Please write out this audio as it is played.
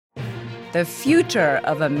The future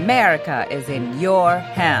of America is in your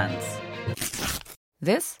hands.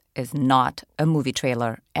 This is not a movie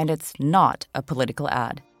trailer, and it's not a political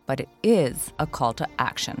ad, but it is a call to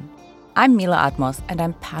action. I'm Mila Atmos, and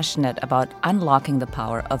I'm passionate about unlocking the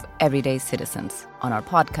power of everyday citizens. On our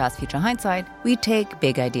podcast, Future Hindsight, we take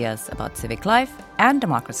big ideas about civic life and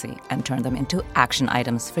democracy and turn them into action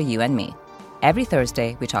items for you and me. Every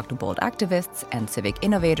Thursday, we talk to bold activists and civic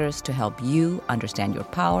innovators to help you understand your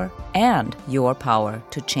power and your power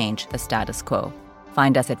to change the status quo.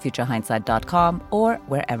 Find us at futurehindsight.com or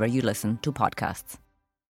wherever you listen to podcasts.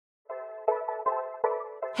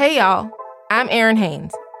 Hey, y'all. I'm Erin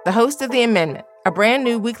Haynes, the host of The Amendment, a brand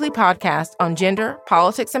new weekly podcast on gender,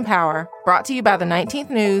 politics, and power, brought to you by the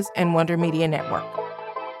 19th News and Wonder Media Network.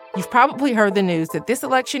 You've probably heard the news that this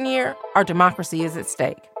election year, our democracy is at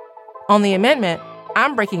stake. On The Amendment,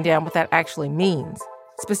 I'm breaking down what that actually means,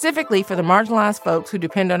 specifically for the marginalized folks who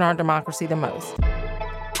depend on our democracy the most.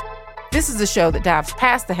 This is a show that dives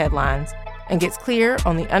past the headlines and gets clear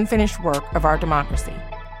on the unfinished work of our democracy.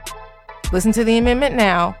 Listen to The Amendment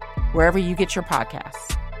now, wherever you get your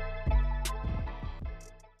podcasts.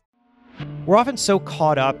 We're often so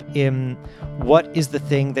caught up in what is the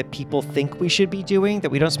thing that people think we should be doing that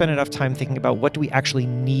we don't spend enough time thinking about what do we actually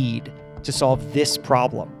need to solve this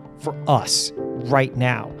problem for us right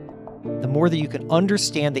now. The more that you can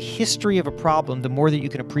understand the history of a problem, the more that you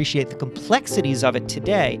can appreciate the complexities of it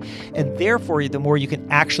today, and therefore the more you can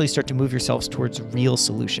actually start to move yourselves towards real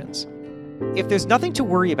solutions. If there's nothing to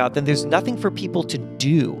worry about, then there's nothing for people to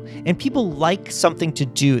do. And people like something to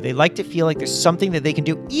do. They like to feel like there's something that they can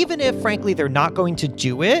do, even if, frankly, they're not going to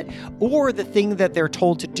do it, or the thing that they're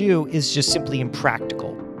told to do is just simply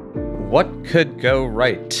impractical. What could go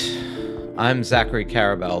right? I'm Zachary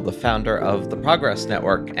Karabell, the founder of the Progress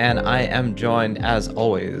Network, and I am joined, as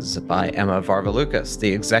always, by Emma Varvaloucas,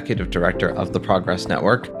 the executive director of the Progress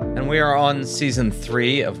Network. And we are on season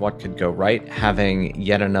 3 of What Could Go Right, having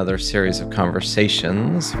yet another series of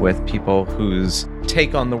conversations with people whose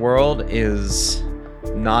take on the world is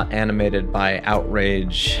not animated by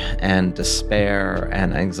outrage and despair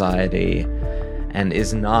and anxiety, and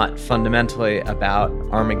is not fundamentally about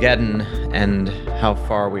Armageddon and how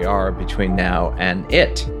far we are between now and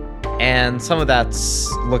it. And some of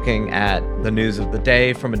that's looking at the news of the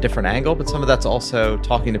day from a different angle, but some of that's also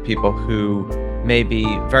talking to people who may be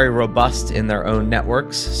very robust in their own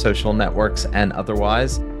networks, social networks and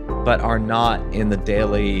otherwise, but are not in the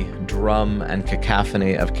daily drum and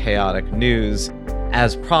cacophony of chaotic news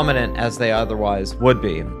as prominent as they otherwise would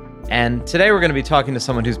be. And today we're going to be talking to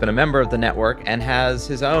someone who's been a member of the network and has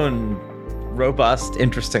his own robust,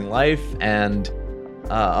 interesting life and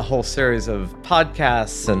a whole series of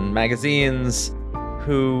podcasts and magazines,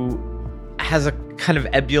 who has a kind of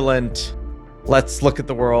ebullient, let's look at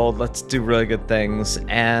the world, let's do really good things.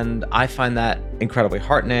 And I find that incredibly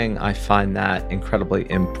heartening. I find that incredibly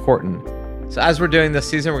important. So as we're doing this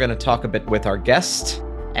season, we're going to talk a bit with our guest,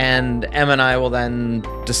 and Emma and I will then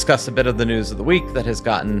discuss a bit of the news of the week that has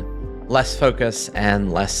gotten less focus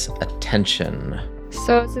and less attention.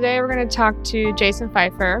 So today we're going to talk to Jason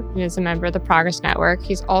Feifer, who is a member of the Progress Network.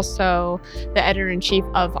 He's also the editor-in-chief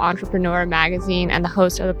of Entrepreneur magazine and the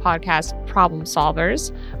host of the podcast Problem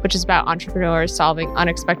Solvers, which is about entrepreneurs solving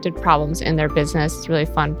unexpected problems in their business. It's a really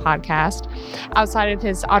fun podcast. Outside of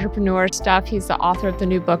his entrepreneur stuff, he's the author of the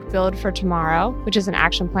new book Build for Tomorrow, which is an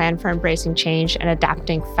action plan for embracing change and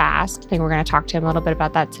adapting fast. I think we're going to talk to him a little bit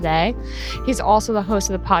about that today. He's also the host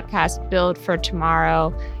of the podcast Build for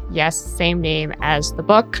Tomorrow. Yes, same name as the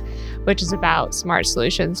book, which is about smart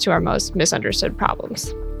solutions to our most misunderstood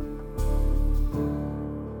problems.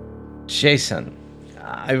 Jason,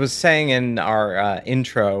 I was saying in our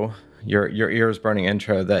intro, your ears burning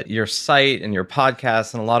intro, that your site and your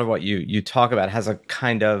podcast and a lot of what you talk about has a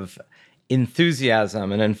kind of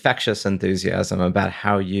enthusiasm, an infectious enthusiasm about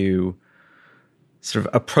how you sort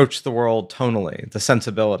of approach the world tonally, the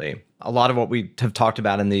sensibility. A lot of what we have talked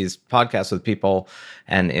about in these podcasts with people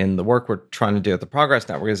and in the work we're trying to do at the Progress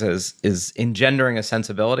Network is engendering a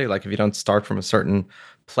sensibility. Like if you don't start from a certain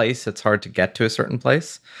place, it's hard to get to a certain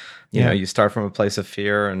place. You know, you start from a place of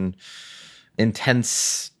fear and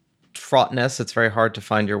intense fraughtness. It's very hard to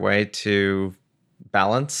find your way to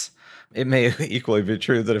balance. It may equally be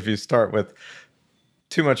true that if you start with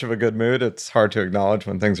too much of a good mood, it's hard to acknowledge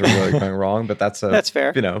when things are really going wrong, but that's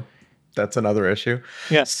fair. You know, that's another issue.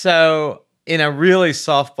 Yeah. So in a really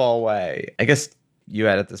softball way, I guess you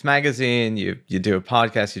edit this magazine, you do a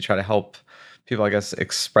podcast, you try to help people, I guess,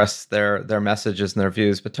 express their messages and their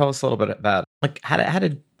views. But tell us a little bit about how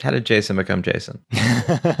did Jason become Jason?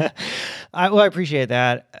 I appreciate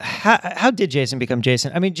that. How did Jason become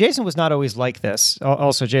Jason? I mean, Jason was not always like this.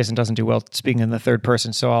 Also, Jason doesn't do well speaking in the third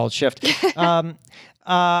person, so I'll shift.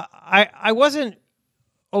 I wasn't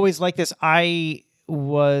always like this. I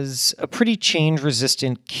was a pretty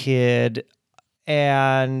change-resistant kid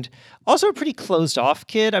and also a pretty closed-off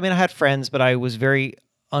kid. I mean, I had friends, but I was very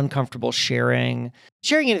uncomfortable sharing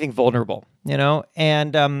anything vulnerable, you know?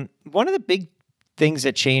 And one of the big things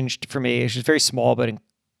that changed for me, which was very small, but in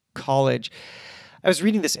college, I was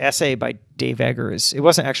reading this essay by Dave Eggers. It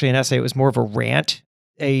wasn't actually an essay. It was more of a rant.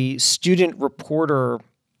 A student reporter,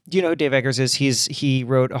 do you know who Dave Eggers is? He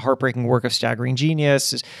wrote A Heartbreaking Work of Staggering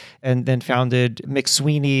Genius and then founded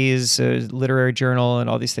McSweeney's literary journal and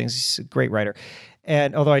all these things. He's a great writer.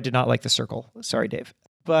 And although I did not like The Circle, sorry, Dave.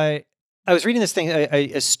 But I was reading this thing.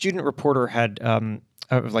 A student reporter had,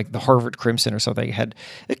 like the Harvard Crimson or something, had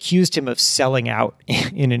accused him of selling out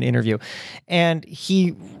in an interview. And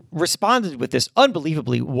he responded with this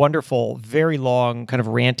unbelievably wonderful, very long, kind of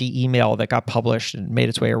ranty email that got published and made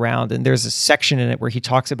its way around. And there's a section in it where he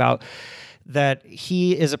talks about that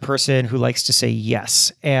he is a person who likes to say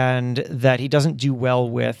yes, and that he doesn't do well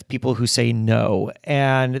with people who say no,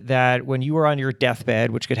 and that when you are on your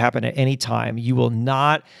deathbed, which could happen at any time, you will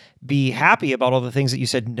not be happy about all the things that you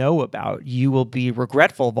said no about. You will be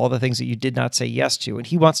regretful of all the things that you did not say yes to. And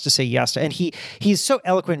he wants to say yes to, and he's so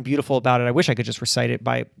eloquent and beautiful about it. I wish I could just recite it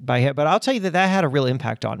by him, but I'll tell you that had a real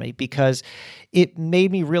impact on me because it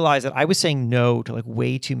made me realize that I was saying no to like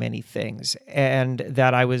way too many things, and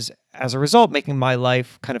that I was, as a result, making my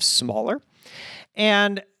life kind of smaller.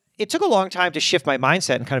 And it took a long time to shift my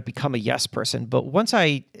mindset and kind of become a yes person. But once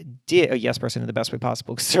I did, a yes person in the best way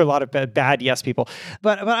possible, because there are a lot of bad yes people.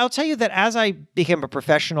 But I'll tell you that as I became a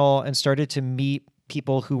professional and started to meet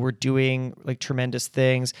people who were doing like tremendous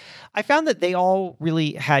things, I found that they all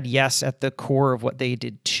really had yes at the core of what they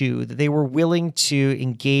did too, that they were willing to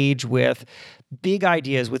engage with big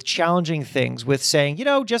ideas, with challenging things, with saying, you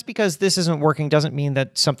know, just because this isn't working doesn't mean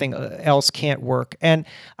that something else can't work. And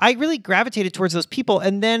I really gravitated towards those people.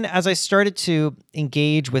 And then as I started to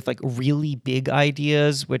engage with like really big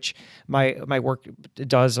ideas, which my work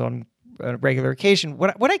does on a regular occasion,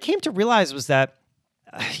 what I came to realize was that,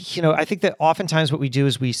 you know, I think that oftentimes what we do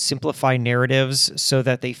is we simplify narratives so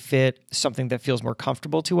that they fit something that feels more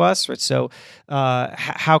comfortable to us, right? So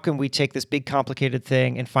how can we take this big complicated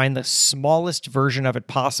thing and find the smallest version of it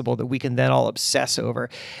possible that we can then all obsess over?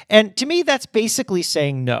 And to me, that's basically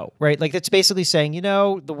saying no, right? Like that's basically saying, you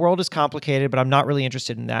know, the world is complicated, but I'm not really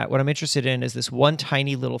interested in that. What I'm interested in is this one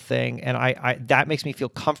tiny little thing. And I that makes me feel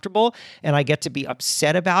comfortable, and I get to be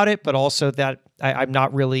upset about it, but also that I'm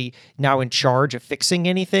not really now in charge of fixing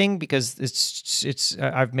anything because it's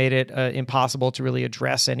I've made it impossible to really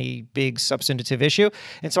address any big substantive issue.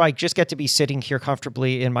 And so I just get to be sitting here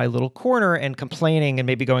comfortably in my little corner and complaining and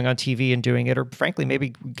maybe going on TV and doing it, or frankly,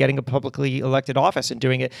 maybe getting a publicly elected office and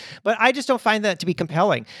doing it. But I just don't find that to be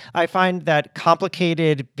compelling. I find that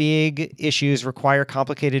complicated, big issues require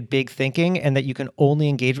complicated, big thinking, and that you can only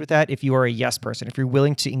engage with that if you are a yes person, if you're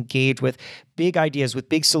willing to engage with big ideas, with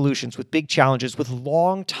big solutions, with big challenges, with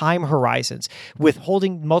long time horizons, with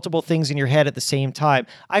holding multiple things in your head at the same time.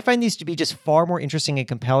 I find these to be just far more interesting and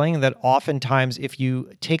compelling, that oftentimes if you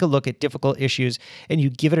take a look at difficult issues and you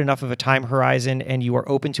give it enough of a time horizon and you are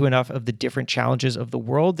open to enough of the different challenges of the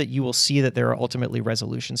world, that you will see that there are ultimately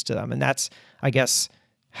resolutions to them. And that's, I guess,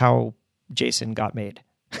 how Jason got made.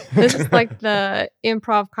 This is like the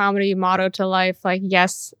improv comedy motto to life, like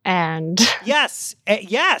yes and yes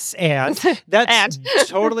and that's and.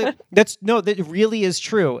 Totally that really is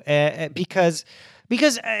true because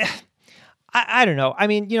I don't know. I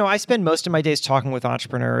mean, you know, I spend most of my days talking with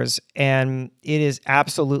entrepreneurs, and it is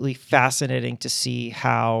absolutely fascinating to see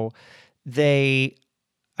how they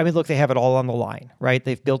have it all on the line, right?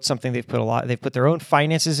 They've built something, they've put their own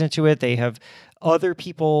finances into it. They have other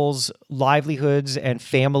people's livelihoods and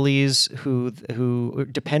families who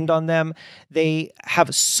depend on them. They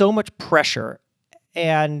have so much pressure.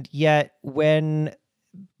 And yet when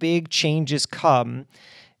big changes come,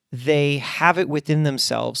 they have it within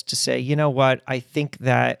themselves to say, you know what, I think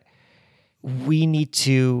that we need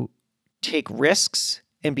to take risks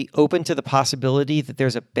and be open to the possibility that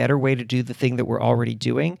there's a better way to do the thing that we're already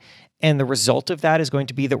doing. And the result of that is going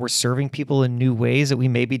to be that we're serving people in new ways that we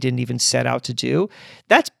maybe didn't even set out to do.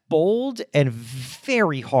 That's bold and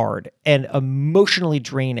very hard and emotionally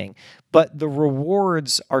draining, but the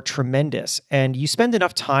rewards are tremendous. And you spend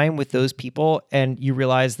enough time with those people and you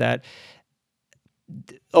realize that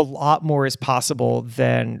a lot more is possible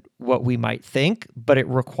than what we might think, but it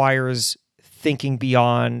requires thinking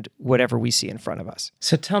beyond whatever we see in front of us.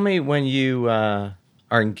 So tell me, when you are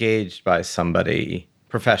engaged by somebody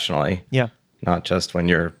professionally, Yeah. not just when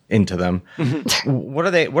you're into them, what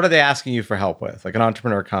are they asking you for help with? Like, an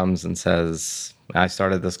entrepreneur comes and says, I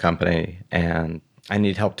started this company and I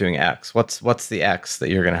need help doing X. What's the X that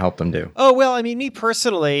you're going to help them do? Oh, well, I mean, me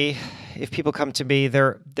personally, if people come to me,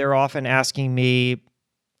 they're often asking me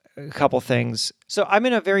a couple things. So I'm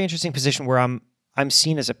in a very interesting position where I'm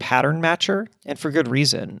seen as a pattern matcher, and for good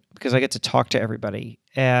reason, because I get to talk to everybody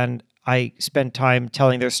and I spend time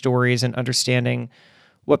telling their stories and understanding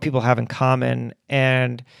what people have in common.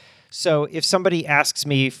 And so if somebody asks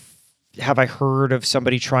me, have I heard of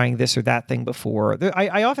somebody trying this or that thing before?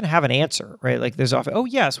 I often have an answer, right? Like there's often, oh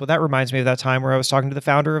yes, well that reminds me of that time where I was talking to the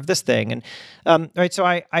founder of this thing. And right, so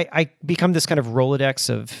I become this kind of Rolodex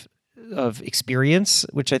of experience,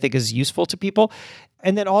 which I think is useful to people.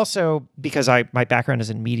 And then also, because my background is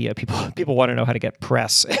in media, people want to know how to get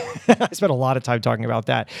press. I spent a lot of time talking about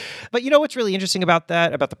that. But you know what's really interesting about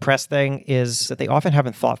that, about the press thing, is that they often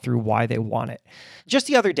haven't thought through why they want it. Just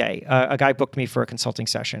the other day, a guy booked me for a consulting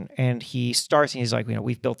session, and he starts and he's like,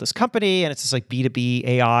 we've built this company, and it's this like B2B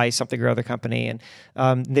AI something or other company,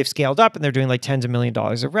 and they've scaled up, and they're doing like tens of millions of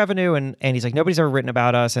dollars of revenue, and he's like, nobody's ever written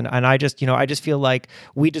about us, and I just feel like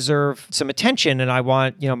we deserve some attention, and I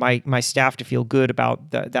want my staff to feel good about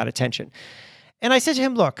that attention. And I said to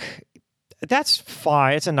him, look, that's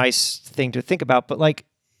fine. It's a nice thing to think about, but like,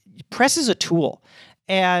 press is a tool.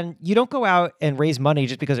 And you don't go out and raise money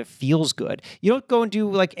just because it feels good. You don't go and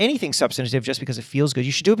do like anything substantive just because it feels good.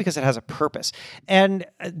 You should do it because it has a purpose. And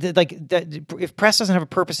if press doesn't have a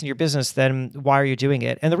purpose in your business, then why are you doing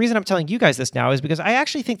it? And the reason I'm telling you guys this now is because I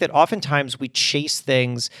actually think that oftentimes we chase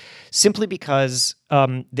things simply because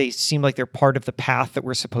they seem like they're part of the path that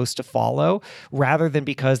we're supposed to follow, rather than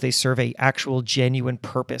because they serve a actual genuine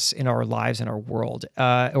purpose in our lives and our world,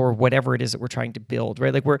 or whatever it is that we're trying to build,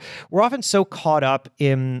 right? Like we're often so caught up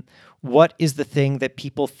in what is the thing that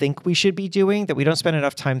people think we should be doing that we don't spend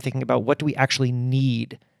enough time thinking about what do we actually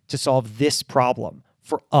need to solve this problem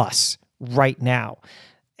for us right now.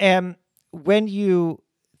 And when you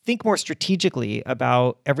think more strategically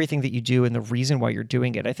about everything that you do and the reason why you're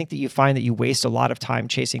doing it, I think that you find that you waste a lot of time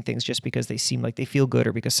chasing things just because they seem like they feel good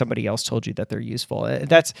or because somebody else told you that they're useful.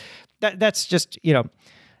 That's just,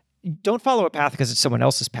 don't follow a path because it's someone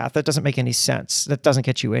else's path. That doesn't make any sense. That doesn't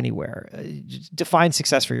get you anywhere. Define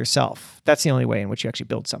success for yourself. That's the only way in which you actually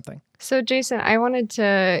build something. So, Jason, I wanted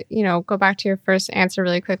to, go back to your first answer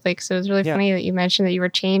really quickly, because it was really funny that you mentioned that you were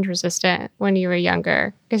change resistant when you were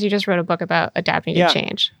younger, because you just wrote a book about adapting to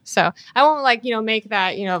change. So I won't make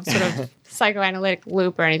that, sort of psychoanalytic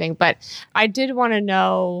loop or anything, but I did want to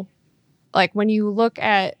know, like, when you look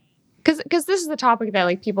at, because this is the topic that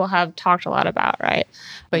like people have talked a lot about, right?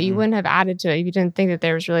 But you wouldn't have added to it if you didn't think that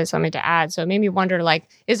there was really something to add. So it made me wonder, like,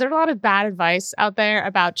 is there a lot of bad advice out there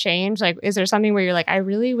about change? Like, is there something where you're like, I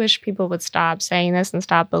really wish people would stop saying this and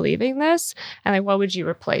stop believing this? And like, what would you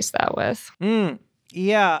replace that with?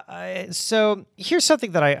 Yeah. So here's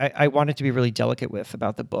something that I wanted to be really delicate with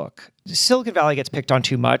about the book. Silicon Valley gets picked on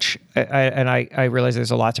too much. And I realize there's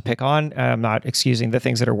a lot to pick on. I'm not excusing the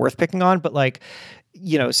things that are worth picking on, but like,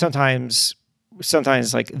 sometimes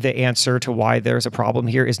like the answer to why there's a problem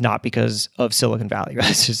here is not because of Silicon Valley.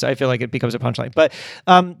 It's just, I feel like it becomes a punchline.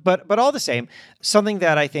 But all the same, something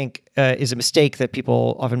that I think is a mistake that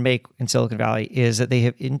people often make in Silicon Valley is that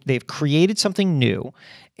they've created something new,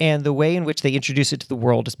 and the way in which they introduce it to the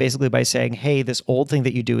world is basically by saying, "Hey, this old thing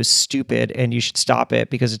that you do is stupid, and you should stop it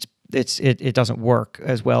because it doesn't work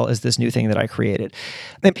as well as this new thing that I created."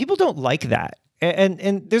 And people don't like that.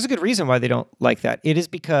 And there's a good reason why they don't like that. It is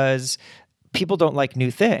because people don't like new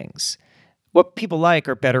things. What people like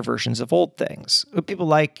are better versions of old things. What people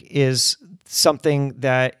like is something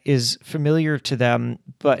that is familiar to them,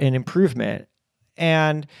 but an improvement.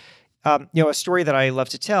 And, a story that I love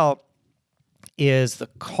to tell is the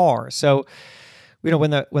car. So, when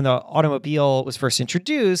the automobile was first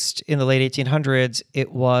introduced in the late 1800s, it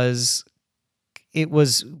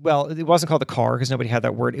wasn't called the car because nobody had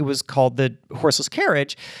that word. It was called the horseless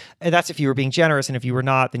carriage. And that's if you were being generous. And if you were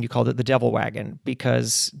not, then you called it the devil wagon,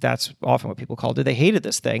 because that's often what people called it. They hated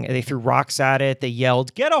this thing and they threw rocks at it. They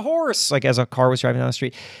yelled, "Get a horse," like as a car was driving down the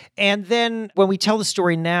street. And then when we tell the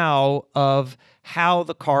story now of how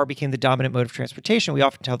the car became the dominant mode of transportation, we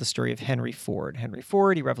often tell the story of Henry Ford. Henry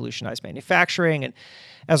Ford, he revolutionized manufacturing. And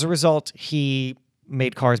as a result, he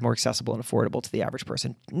made cars more accessible and affordable to the average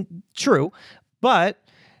person. True. But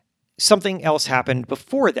something else happened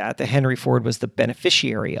before that Henry Ford was the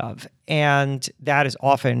beneficiary of. And that is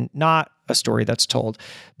often not a story that's told,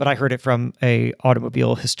 but I heard it from a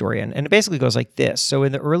automobile historian. And it basically goes like this. So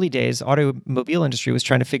in the early days, the automobile industry was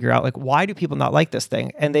trying to figure out, like, why do people not like this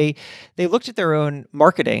thing? And they looked at their own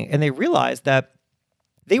marketing and they realized that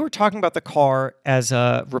they were talking about the car as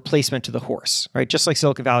a replacement to the horse, right? Just like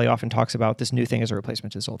Silicon Valley often talks about this new thing as a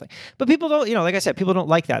replacement to this old thing. But people don't, like I said, people don't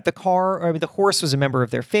like that. The horse was a member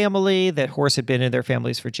of their family. That horse had been in their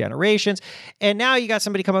families for generations. And now you got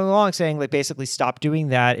somebody coming along saying, like, basically stop doing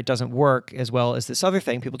that. It doesn't work as well as this other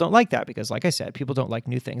thing. People don't like that because, like I said, people don't like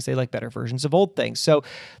new things. They like better versions of old things. So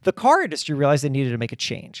the car industry realized they needed to make a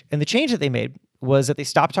change. And the change that they made was that they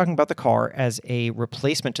stopped talking about the car as a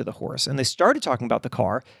replacement to the horse, and they started talking about the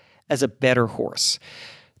car as a better horse.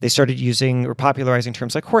 They started using or popularizing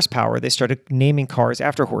terms like horsepower. They started naming cars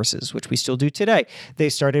after horses, which we still do today. They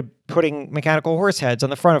started putting mechanical horse heads on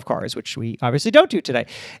the front of cars, which we obviously don't do today.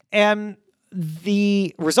 And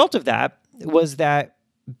the result of that was that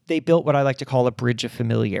they built what I like to call a bridge of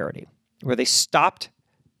familiarity, where they stopped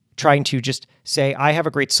trying to just say, I have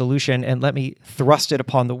a great solution and let me thrust it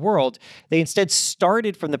upon the world. They instead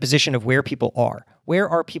started from the position of where people are. Where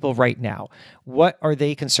are people right now? What are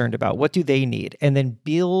they concerned about? What do they need? And then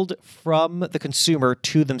build from the consumer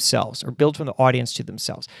to themselves, or build from the audience to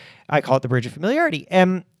themselves. I call it the bridge of familiarity.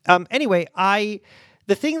 And anyway,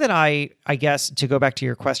 the thing that I guess, to go back to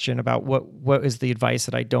your question about what is the advice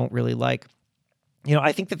that I don't really like,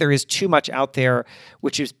 I think that there is too much out there,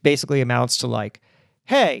 which is basically amounts to like,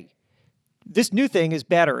 hey, this new thing is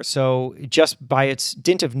better, so just by its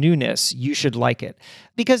dint of newness, you should like it.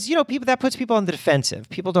 Because, people, that puts people on the defensive.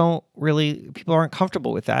 People aren't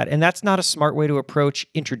comfortable with that. And that's not a smart way to approach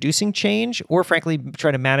introducing change or, frankly,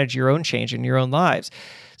 trying to manage your own change in your own lives.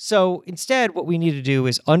 So instead, what we need to do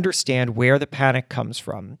is understand where the panic comes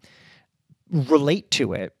from, relate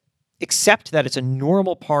to it, accept that it's a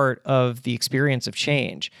normal part of the experience of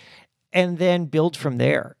change, and then build from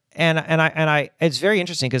there. And it's very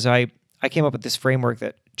interesting because I came up with this framework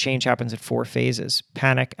that change happens in 4 phases: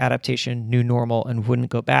 panic, adaptation, new normal, and wouldn't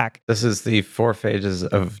go back. This is the 4 phases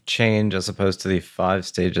of change as opposed to the 5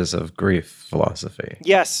 stages of grief philosophy.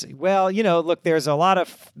 Yes. Well, look, there's a lot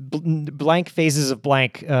of blank phases of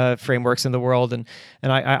blank frameworks in the world, and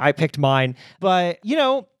I picked mine. But,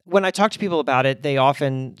 when I talk to people about it, they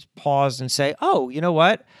often pause and say, oh, you know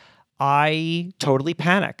what? I totally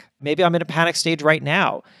panic. Maybe I'm in a panic stage right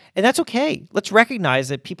now. And that's okay. Let's recognize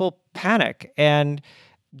that people panic, and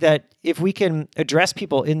that if we can address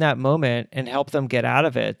people in that moment and help them get out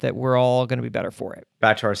of it, that we're all going to be better for it.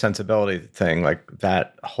 Back to our sensibility thing, like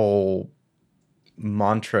that whole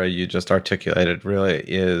mantra you just articulated really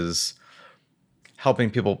is helping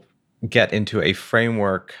people get into a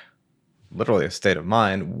framework, literally a state of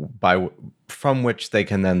mind, from which they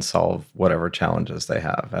can then solve whatever challenges they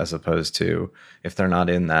have, as opposed to if they're not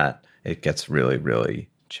in that, it gets really, really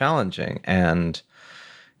challenging. And,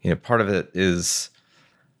 part of it is,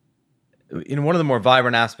 one of the more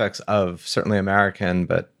vibrant aspects of certainly American,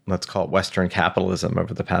 but let's call it Western capitalism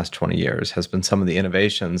over the past 20 years has been some of the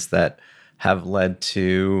innovations that have led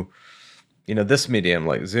to, this medium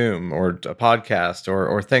like Zoom or a podcast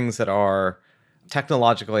or things that are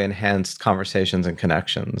technologically enhanced conversations and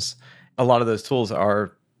connections. A lot of those tools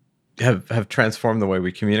have transformed the way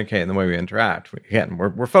we communicate and the way we interact. Again,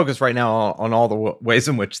 we're focused right now on all the ways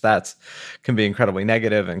in which that can be incredibly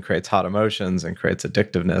negative and creates hot emotions and creates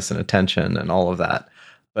addictiveness and attention and all of that.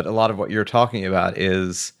 But a lot of what you're talking about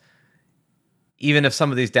is, even if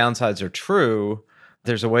some of these downsides are true,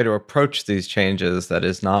 there's a way to approach these changes that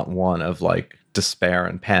is not one of like despair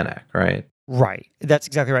and panic, right? Right. That's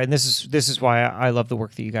exactly right. And this is why I love the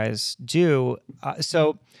work that you guys do.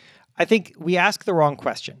 So I think we ask the wrong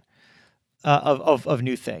question of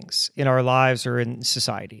new things in our lives or in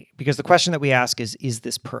society, because the question that we ask is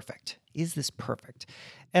this perfect? Is this perfect?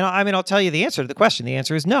 And I'll tell you the answer to the question. The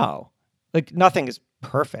answer is no. Like, nothing is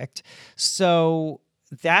perfect. So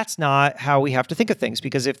that's not how we have to think of things,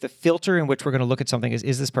 because if the filter in which we're going to look at something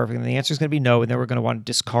is this perfect, then the answer is going to be no, and then we're going to want to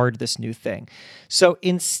discard this new thing. So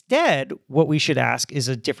instead, what we should ask is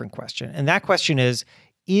a different question. And that question is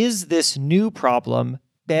this new problem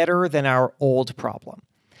better than our old problem?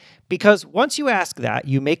 Because once you ask that,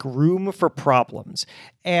 you make room for problems.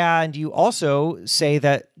 And you also say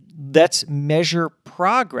that let's measure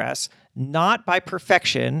progress not by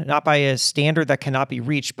perfection, not by a standard that cannot be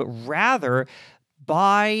reached, but rather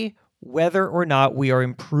by whether or not we are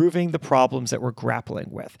improving the problems that we're grappling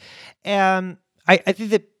with. And I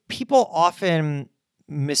think that people often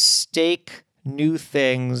mistake new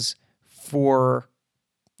things for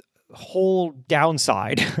whole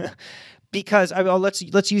downside because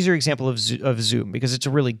let's use your example of Zoom because it's a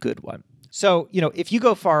really good one. So, if you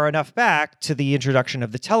go far enough back to the introduction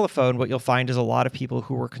of the telephone, what you'll find is a lot of people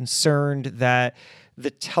who were concerned that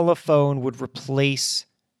the telephone would replace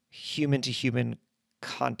human-to-human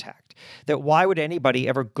contact. That why would anybody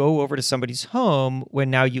ever go over to somebody's home when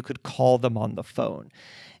now you could call them on the phone?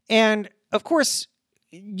 And of course,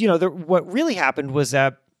 what really happened was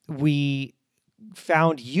that we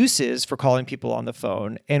found uses for calling people on the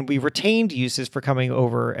phone and we retained uses for coming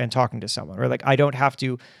over and talking to someone. Or like, I don't have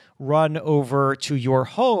to run over to your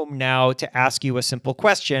home now to ask you a simple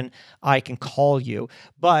question. I can call you.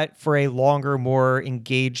 But for a longer, more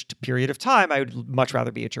engaged period of time, I would much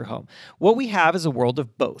rather be at your home. What we have is a world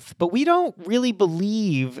of both. But we don't really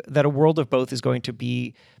believe that a world of both is going to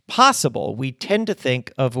be possible. We tend to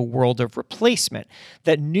think of a world of replacement,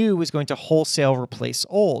 that new is going to wholesale replace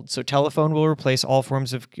old. So telephone will replace all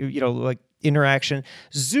forms of, like interaction.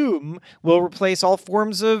 Zoom will replace all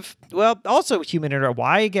forms of, also human interaction.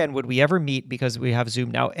 Why, again, would we ever meet because we have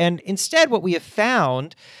Zoom now? And instead, what we have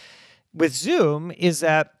found with Zoom is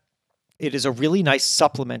that it is a really nice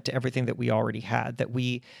supplement to everything that we already had, that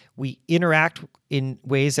we interact in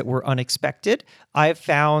ways that were unexpected. I've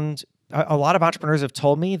found a lot of entrepreneurs have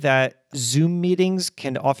told me that Zoom meetings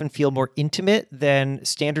can often feel more intimate than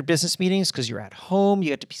standard business meetings because you're at home, you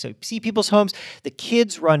get to see people's homes, the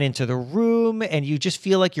kids run into the room, and you just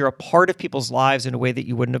feel like you're a part of people's lives in a way that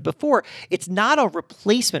you wouldn't have before. It's not a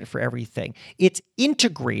replacement for everything. It's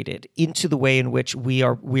integrated into the way in which we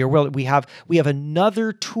have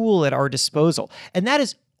another tool at our disposal. And that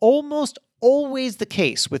is almost always the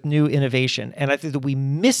case with new innovation. And I think that we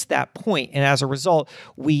miss that point. And as a result,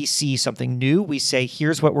 we see something new. We say,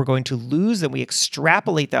 here's what we're going to lose. Then we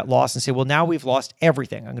extrapolate that loss and say, well, now we've lost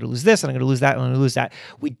everything. I'm going to lose this, and I'm going to lose that, and I'm going to lose that.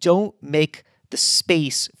 We don't make the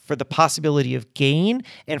space for the possibility of gain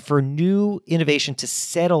and for new innovation to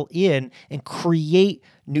settle in and create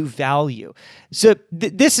new value. So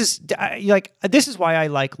this is why I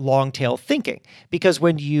like long tail thinking, because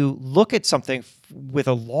when you look at something with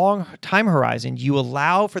a long time horizon, you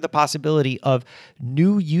allow for the possibility of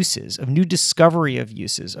new uses, of new discovery of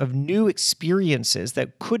uses, of new experiences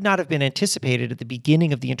that could not have been anticipated at the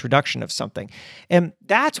beginning of the introduction of something. And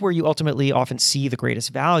that's where you ultimately often see the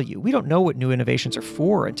greatest value. We don't know what new innovations are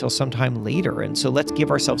for until sometime later. And so let's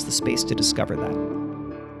give ourselves the space to discover that.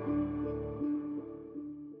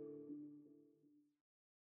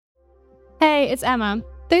 Hey, it's Emma.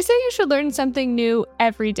 They say you should learn something new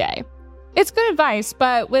every day. It's good advice,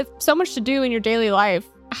 but with so much to do in your daily life,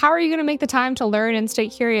 how are you going to make the time to learn and stay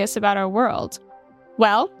curious about our world?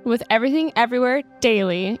 Well, with Everything Everywhere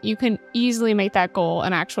Daily, you can easily make that goal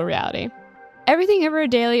an actual reality. Everything Everywhere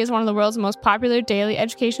Daily is one of the world's most popular daily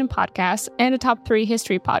education podcasts and a top 3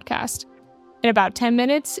 history podcast. In about 10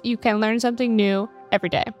 minutes, you can learn something new every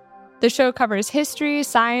day. The show covers history,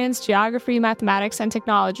 science, geography, mathematics, and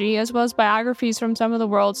technology, as well as biographies from some of the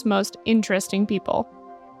world's most interesting people.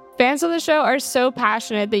 Fans of the show are so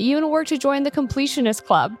passionate that you even work to join the Completionist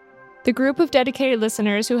Club, the group of dedicated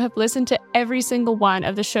listeners who have listened to every single one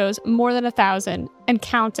of the show's more than 1,000 and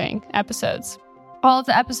counting episodes. All of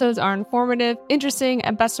the episodes are informative, interesting,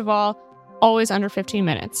 and best of all, always under 15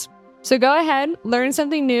 minutes. So go ahead, learn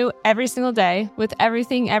something new every single day with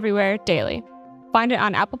Everything Everywhere Daily. Find it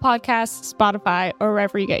on Apple Podcasts, Spotify, or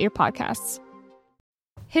wherever you get your podcasts.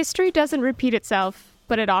 History doesn't repeat itself,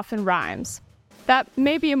 but it often rhymes. That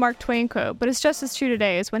may be a Mark Twain quote, but it's just as true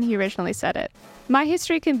today as when he originally said it. My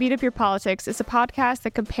History Can Beat Up Your Politics is a podcast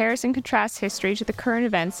that compares and contrasts history to the current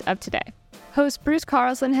events of today. Host Bruce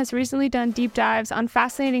Carlson has recently done deep dives on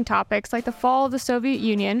fascinating topics like the fall of the Soviet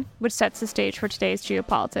Union, which sets the stage for today's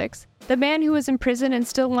geopolitics, the man who was in prison and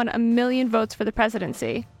still won 1 million votes for the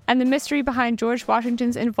presidency, and the mystery behind George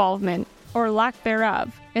Washington's involvement, or lack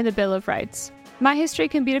thereof, in the Bill of Rights. My History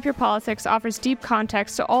Can Beat Up Your Politics offers deep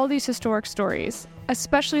context to all these historic stories,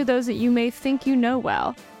 especially those that you may think you know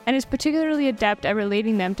well, and is particularly adept at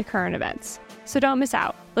relating them to current events. So don't miss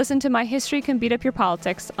out. Listen to My History Can Beat Up Your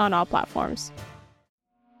Politics on all platforms.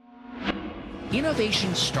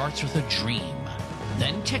 Innovation starts with a dream.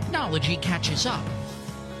 Then technology catches up.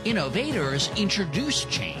 Innovators introduce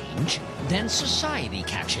change. Then society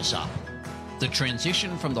catches up. The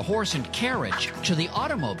transition from the horse and carriage to the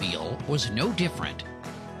automobile was no different.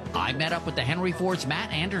 I met up with the Henry Ford's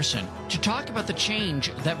Matt Anderson to talk about the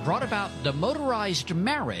change that brought about the motorized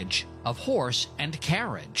marriage of horse and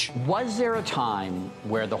carriage. Was there a time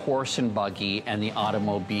where the horse and buggy and the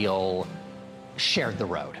automobile shared the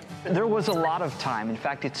road. There was a lot of time. In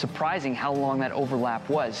fact, it's surprising how long that overlap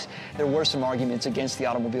was. There were some arguments against the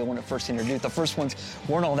automobile when it first introduced. The first ones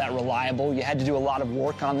weren't all that reliable. You had to do a lot of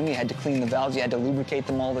work on them. You had to clean the valves. You had to lubricate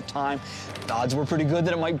them all the time. The odds were pretty good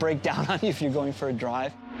that it might break down on you if you're going for a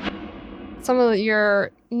drive. Some of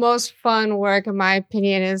your most fun work, in my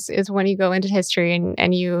opinion, is when you go into history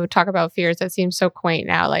and you talk about fears that seem so quaint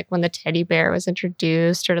now, like when the teddy bear was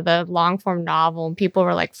introduced or the long form novel, and people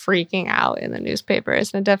were like freaking out in the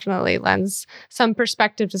newspapers. And it definitely lends some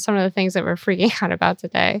perspective to some of the things that we're freaking out about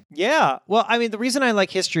today. Yeah. Well, I mean, the reason I like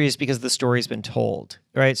history is because the story's been told,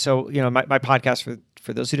 right? So, my podcast,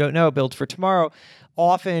 for those who don't know, Build for Tomorrow,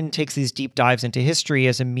 often takes these deep dives into history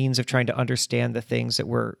as a means of trying to understand the things that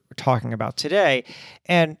we're talking about today.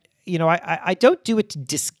 And, I don't do it to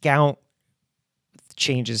discount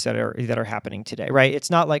changes that are happening today, right? It's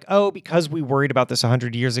not like, oh, because we worried about this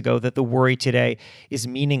 100 years ago, that the worry today is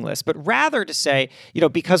meaningless, but rather to say,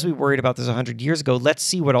 because we worried about this 100 years ago, let's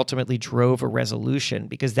see what ultimately drove a resolution,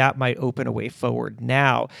 because that might open a way forward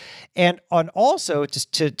now. And also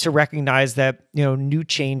just to recognize that, new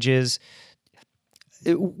changes.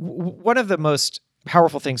 One of the most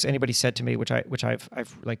powerful things anybody said to me, which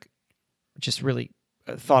I've like just really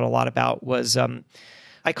thought a lot about, was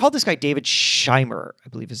I called this guy David Scheimer, I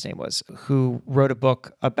believe his name was, who wrote a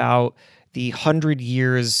book about the 100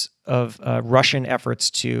 years of Russian efforts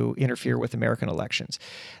to interfere with American elections.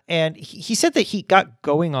 And he said that he got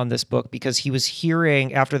going on this book because he was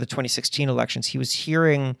hearing, after the 2016 elections, he was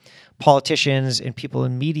hearing politicians and people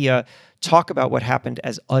in media talk about what happened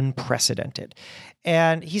as unprecedented.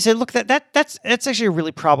 And he said, look, that's actually a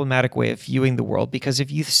really problematic way of viewing the world, because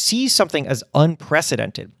if you see something as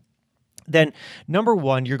unprecedented, then number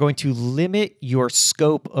one, you're going to limit your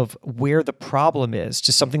scope of where the problem is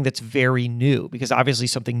to something that's very new, because obviously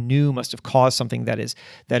something new must have caused something that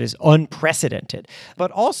is unprecedented.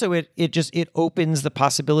 But also it opens the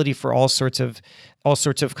possibility for all sorts of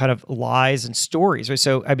kind of lies and stories, right?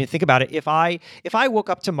 So, I mean, think about it. If I woke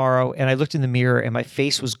up tomorrow and I looked in the mirror and my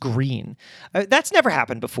face was green, that's never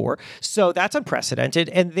happened before. So that's unprecedented.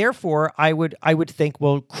 And therefore I would think,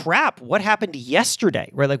 well, crap, what happened yesterday,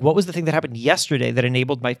 right? Like, what was the thing that happened yesterday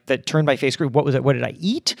that turned my face green? What was it? What did I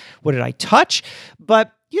eat? What did I touch?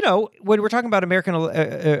 But, when we're talking about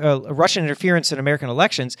Russian interference in American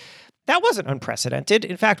elections, that wasn't unprecedented.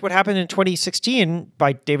 In fact, what happened in 2016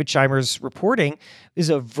 by David Scheimer's reporting is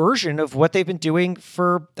a version of what they've been doing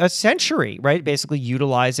for a century, right? Basically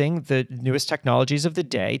utilizing the newest technologies of the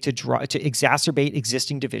day to exacerbate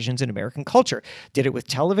existing divisions in American culture. Did it with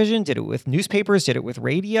television, did it with newspapers, did it with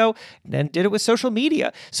radio, and then did it with social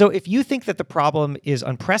media. So if you think that the problem is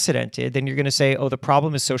unprecedented, then you're going to say, oh, the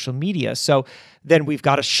problem is social media. So then we've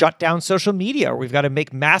got to shut down social media, or we've got to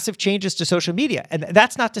make massive changes to social media. And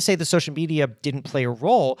that's not to say the social media didn't play a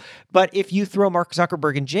role, but if you throw Mark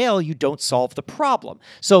Zuckerberg in jail, you don't solve the problem.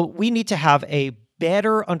 So we need to have a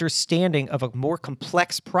better understanding of a more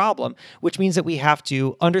complex problem, which means that we have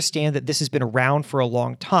to understand that this has been around for a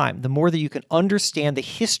long time. The more that you can understand the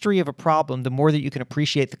history of a problem, the more that you can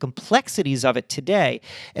appreciate the complexities of it today,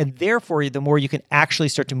 and therefore the more you can actually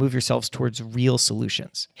start to move yourselves towards real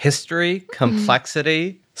solutions. History,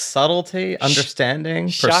 complexity, subtlety, understanding,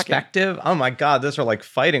 perspective. Oh my God, those are like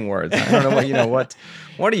fighting words. I don't know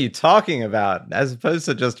what are you talking about? As opposed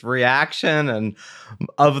to just reaction and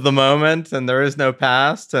of the moment, and there is no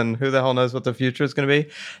past, and who the hell knows what the future is going to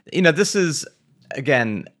be. This is,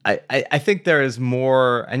 again, I think there is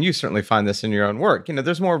more, and you certainly find this in your own work,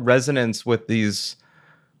 there's more resonance with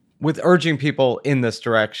urging people in this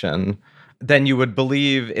direction than you would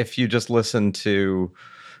believe if you just listened to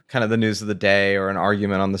kind of the news of the day or an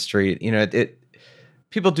argument on the street.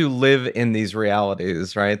 People do live in these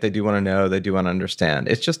realities, right? They do want to know, they do want to understand.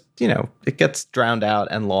 It's just, it gets drowned out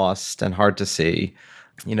and lost and hard to see.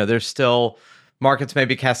 There's still, markets may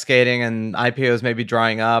be cascading and IPOs may be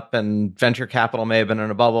drying up and venture capital may have been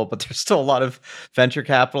in a bubble, but there's still a lot of venture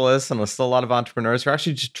capitalists and there's still a lot of entrepreneurs who are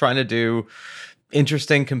actually just trying to do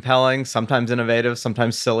interesting, compelling, sometimes innovative,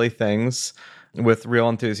 sometimes silly things with real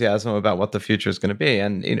enthusiasm about what the future is going to be.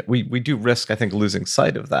 And we do risk, I think, losing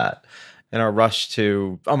sight of that in our rush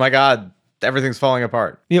to, oh my God, everything's falling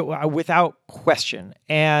apart. Without question.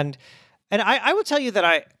 And I will tell you that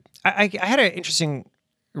I had an interesting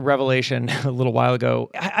revelation a little while ago.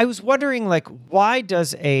 I was wondering, like, why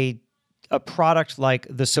does a product like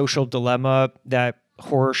The Social Dilemma, that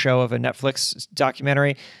horror show of a Netflix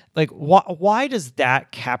documentary, like, why does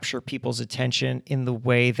that capture people's attention in the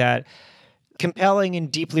way that compelling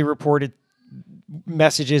and deeply reported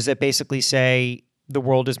messages that basically say the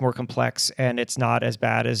world is more complex and it's not as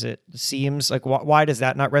bad as it seems. Like, why does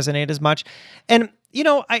that not resonate as much? And,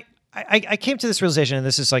 I came to this realization, and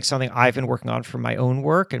this is like something I've been working on for my own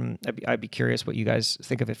work, and I'd be curious what you guys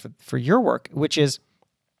think of it for your work, which is,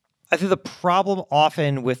 I think the problem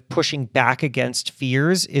often with pushing back against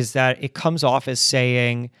fears is that it comes off as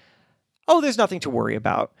saying, oh, there's nothing to worry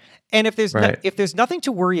about. And if there's if there's nothing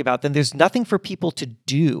to worry about, then there's nothing for people to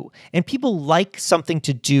do. And people like something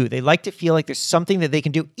to do. They like to feel like there's something that they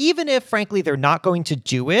can do, even if, frankly, they're not going to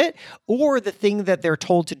do it, or the thing that they're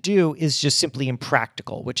told to do is just simply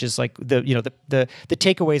impractical, which is like the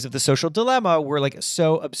takeaways of The Social Dilemma were like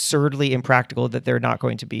so absurdly impractical that they're not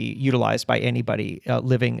going to be utilized by anybody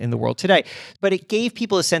living in the world today. But it gave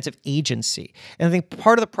people a sense of agency. And I think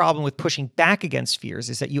part of the problem with pushing back against fears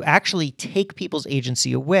is that you actually take people's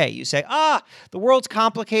agency away. You say, the world's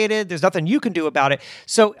complicated. There's nothing you can do about it.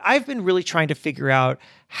 So I've been really trying to figure out,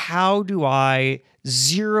 how do I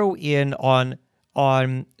zero in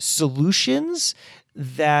on solutions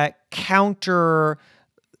that counter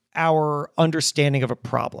our understanding of a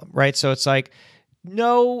problem, right? So it's like,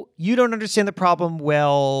 no, you don't understand the problem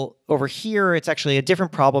well over here. It's actually a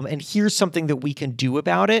different problem. And here's something that we can do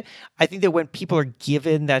about it. I think that when people are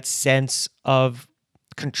given that sense of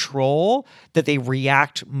control, that they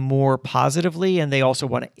react more positively, and they also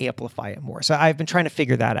want to amplify it more. So I've been trying to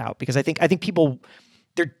figure that out, because I think people,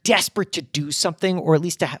 they're desperate to do something, or at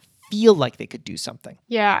least to feel like they could do something.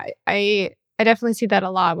 Yeah, I definitely see that a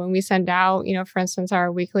lot when we send out, for instance,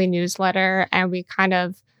 our weekly newsletter, and we kind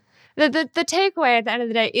of, the takeaway at the end of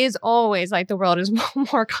the day is always like the world is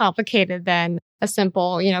more complicated than a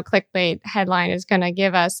simple, clickbait headline is going to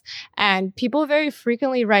give us. And people very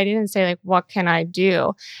frequently write in and say, like, what can I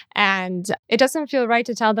do? And it doesn't feel right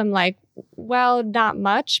to tell them, like, well, not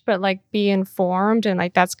much, but like, be informed. And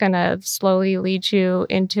like, that's going to slowly lead you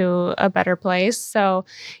into a better place. So,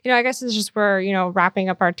 I guess it's just, we're, wrapping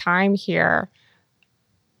up our time here.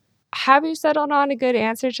 Have you settled on a good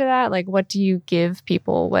answer to that? Like, what do you give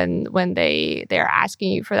people when they're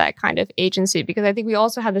asking you for that kind of agency? Because I think we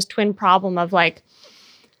also have this twin problem of like,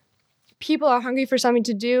 people are hungry for something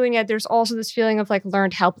to do, and yet there's also this feeling of like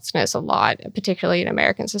learned helplessness a lot, particularly in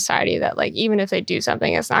American society, that like, even if they do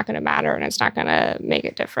something, it's not going to matter and it's not going to make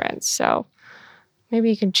a difference. So maybe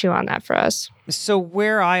you can chew on that for us. So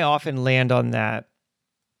where I often land on that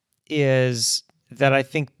is that I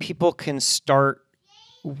think people can start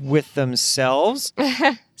with themselves.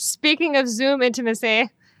 Speaking of Zoom intimacy,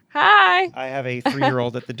 hi. I have a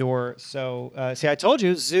 3-year-old at the door. So, see, I told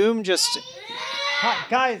you, Zoom just... Hi,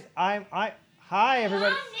 guys, hi,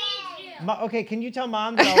 everybody. Okay, can you tell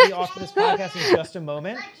Mom that I'll be off this podcast in just a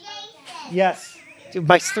moment? Yes. Dude,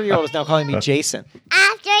 my 3-year-old is now calling me Jason.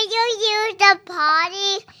 After you use the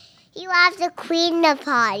potty, you have to clean the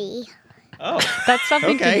potty. Oh. That's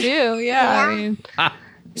something to do, yeah. I mean...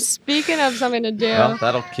 Speaking of something to do, well,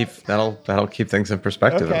 that'll keep things in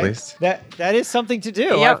perspective, at least. That is something to do.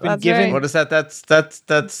 Yep, I've been given. right. What is that?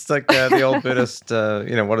 That's like the old Buddhist.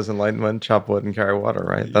 What is enlightenment? Chop wood and carry water,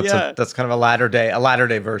 right? That's kind of a latter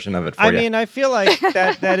day version of it. For you. I mean, I feel like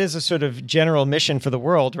that is a sort of general mission for the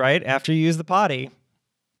world, right? After you use the potty,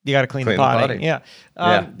 you got to clean the potty. Yeah.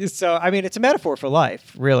 So I mean, it's a metaphor for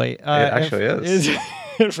life, really. It actually is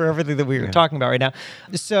for everything that we were talking about right now.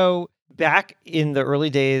 So. Back in the early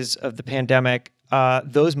days of the pandemic,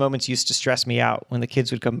 those moments used to stress me out when the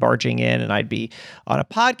kids would come barging in and I'd be on a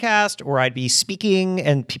podcast or I'd be speaking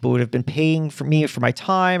and people would have been paying for me for my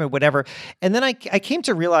time or whatever. And then I came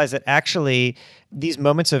to realize that actually these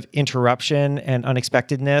moments of interruption and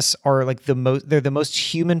unexpectedness are like they're the most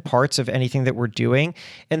human parts of anything that we're doing.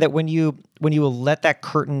 And that when you let that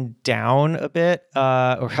curtain down a bit, or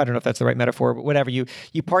I don't know if that's the right metaphor, but whatever, you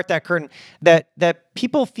part that curtain, that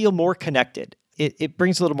people feel more connected. It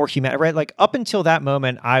brings a little more humanity, right? Like up until that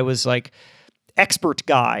moment, I was like expert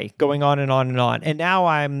guy going on and on and on. And now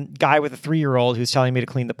I'm guy with a 3-year-old who's telling me to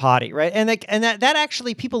clean the potty, right? And that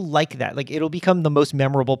actually people like that. Like it'll become the most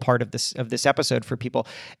memorable part of this episode for people.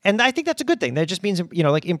 And I think that's a good thing. That just means,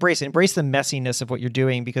 like embrace the messiness of what you're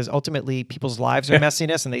doing, because ultimately people's lives are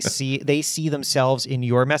messiness and they see themselves in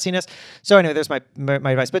your messiness. So anyway, there's my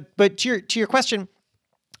advice. But to your question,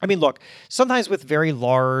 I mean, look, sometimes with very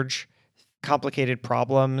large complicated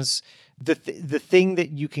problems, the thing that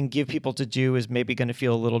you can give people to do is maybe going to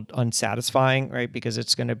feel a little unsatisfying, right? Because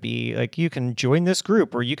it's going to be like, you can join this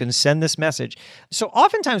group or you can send this message. So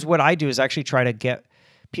oftentimes what I do is actually try to get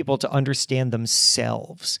people to understand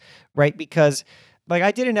themselves, right? Because like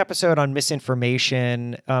I did an episode on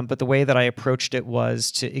misinformation, but the way that I approached it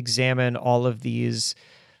was to examine all of these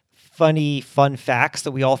funny, fun facts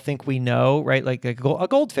that we all think we know, right? Like a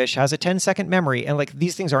goldfish has a 10-second memory, and like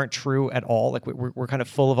these things aren't true at all. Like we're kind of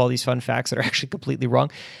full of all these fun facts that are actually completely wrong,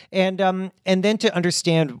 and then to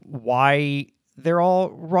understand why they're all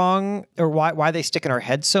wrong or why they stick in our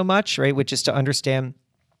heads so much, right? Which is to understand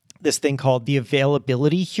this thing called the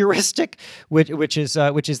availability heuristic, which is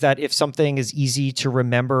that if something is easy to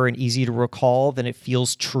remember and easy to recall, then it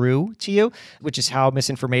feels true to you, which is how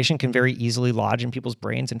misinformation can very easily lodge in people's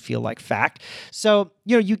brains and feel like fact. So,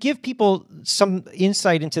 you give people some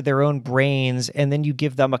insight into their own brains, and then you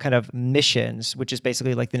give them a kind of missions, which is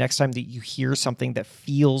basically like the next time that you hear something that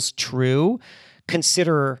feels true,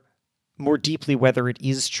 consider more deeply whether it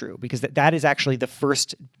is true, because that is actually the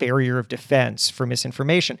first barrier of defense for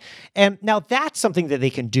misinformation. And now that's something that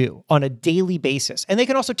they can do on a daily basis. And they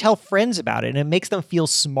can also tell friends about it, and it makes them feel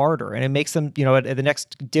smarter, and it makes them, at the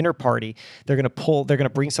next dinner party, they're going to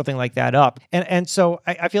bring something like that up. And so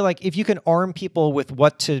I feel like if you can arm people with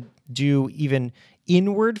what to do, even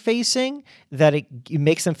inward facing, that it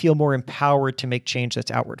makes them feel more empowered to make change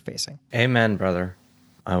that's outward facing. Amen, brother.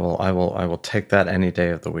 I will take that any day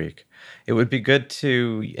of the week. It would be good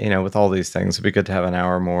to, with all these things, it'd be good to have an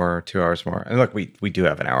hour more, 2 hours more. And look, we do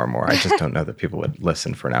have an hour more. I just don't know that people would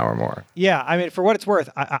listen for an hour more. Yeah, I mean, for what it's worth,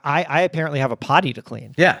 I apparently have a potty to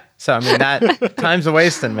clean. Yeah, so I mean, that time's a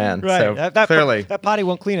wasting, man. Right. So clearly. That potty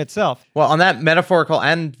won't clean itself. Well, on that metaphorical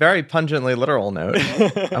and very pungently literal note,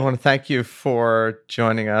 I want to thank you for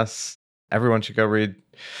joining us. Everyone should go read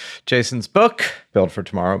Jason's book, Build for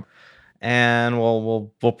Tomorrow. And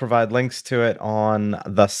we'll provide links to it on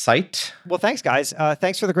the site. Well, thanks, guys.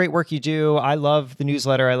 Thanks for the great work you do. I love the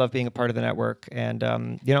newsletter. I love being a part of the network. And,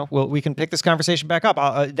 we can pick this conversation back up.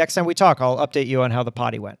 Next time we talk, I'll update you on how the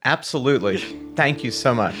potty went. Absolutely. Thank you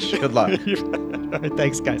so much. Good luck. All right,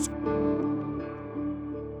 thanks, guys.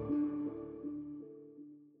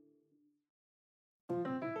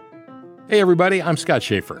 Hey everybody, I'm Scott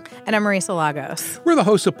Schaefer. And I'm Marisa Lagos. We're the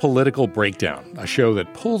hosts of Political Breakdown, a show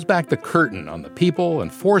that pulls back the curtain on the people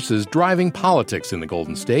and forces driving politics in the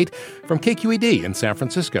Golden State from KQED in San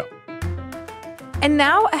Francisco. And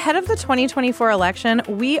now, ahead of the 2024 election,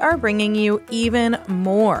 we are bringing you even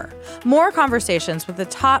more. More conversations with the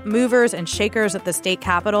top movers and shakers at the state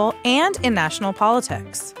capitol and in national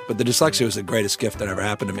politics. But the dyslexia was the greatest gift that ever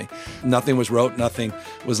happened to me. Nothing was rote, nothing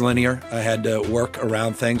was linear. I had to work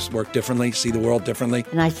around things, work differently, see the world differently.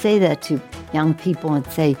 And I say that to young people and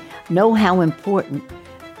say, know how important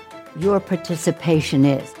your participation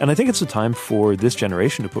is. And I think it's a time for this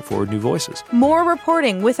generation to put forward new voices. More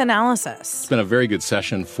reporting with analysis. It's been a very good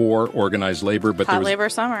session for organized labor. But Hot labor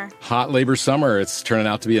summer. Hot labor summer. It's turning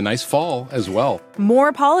out to be a nice fall as well.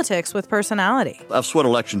 More politics with personality. I've sweat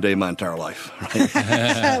Election Day my entire life.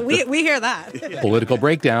 Right? we hear that. Political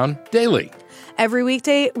Breakdown daily. Every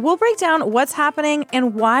weekday, we'll break down what's happening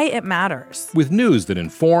and why it matters. With news that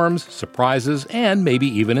informs, surprises, and maybe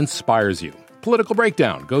even inspires you. Political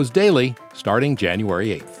Breakdown goes daily starting January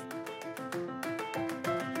 8th.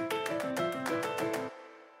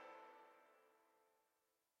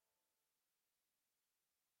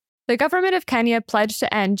 The government of Kenya pledged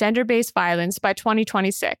to end gender-based violence by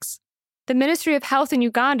 2026. The Ministry of Health in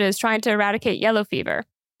Uganda is trying to eradicate yellow fever.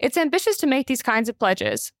 It's ambitious to make these kinds of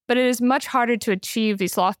pledges, but it is much harder to achieve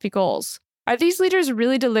these lofty goals. Are these leaders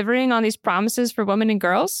really delivering on these promises for women and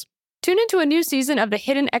girls? Tune into a new season of The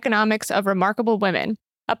Hidden Economics of Remarkable Women,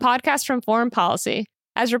 a podcast from Foreign Policy,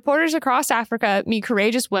 as reporters across Africa meet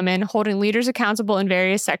courageous women holding leaders accountable in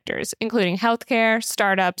various sectors, including healthcare,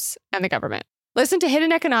 startups, and the government. Listen to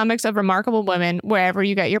Hidden Economics of Remarkable Women wherever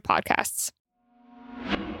you get your podcasts.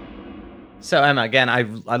 So, Emma, again, I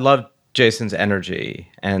love Jason's energy,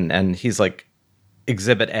 and he's like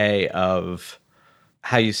exhibit A of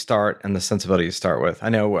how you start and the sensibility you start with. I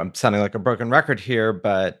know I'm sounding like a broken record here,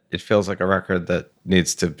 but it feels like a record that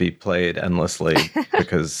needs to be played endlessly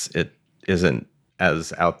because it isn't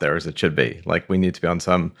as out there as it should be. Like, we need to be on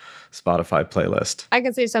some Spotify playlist. I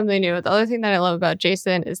can say something new. The other thing that I love about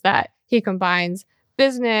Jason is that he combines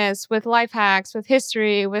business with life hacks, with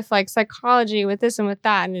history, with like psychology, with this and with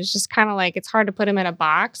that. And it's just kind of like, it's hard to put him in a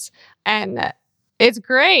box. And it's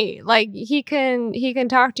great. Like he can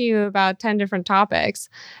talk to you about 10 different topics.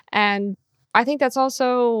 And I think that's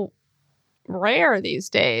also rare these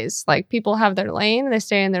days. Like people have their lane, they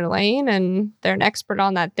stay in their lane and they're an expert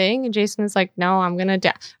on that thing. And Jason is like, no, I'm going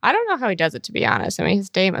to I don't know how he does it, to be honest. I mean,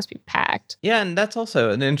 his day must be packed. Yeah. And that's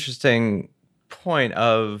also an interesting point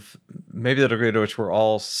of maybe the degree to which we're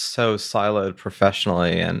all so siloed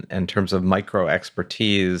professionally and in terms of micro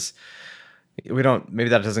expertise. Maybe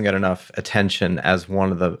that doesn't get enough attention as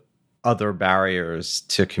one of the other barriers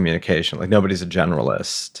to communication. Like nobody's a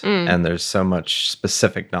generalist, and there's so much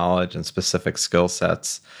specific knowledge and specific skill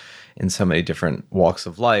sets in so many different walks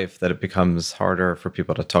of life that it becomes harder for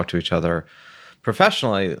people to talk to each other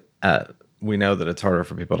professionally. We know that it's harder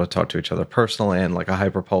for people to talk to each other personally in like a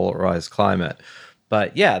hyperpolarized climate.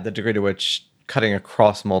 But yeah, the degree to which cutting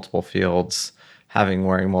across multiple fields,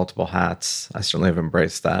 wearing multiple hats, I certainly have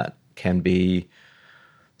embraced that, can be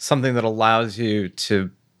something that allows you to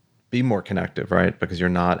be more connective, right? Because you're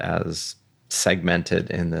not as segmented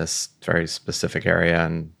in this very specific area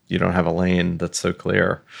and you don't have a lane that's so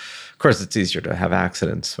clear. Of course, it's easier to have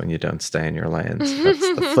accidents when you don't stay in your lanes.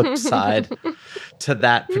 That's the flip side to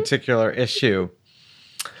that particular issue.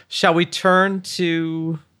 Shall we turn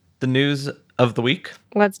to the news of the week?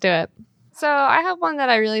 Let's do it. So I have one that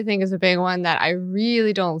I really think is a big one that I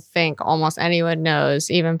really don't think almost anyone knows,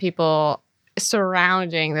 even people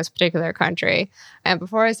surrounding this particular country. And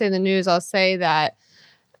before I say the news, I'll say that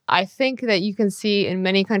I think that you can see in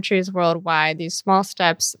many countries worldwide these small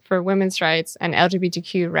steps for women's rights and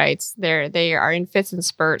LGBTQ rights. They are in fits and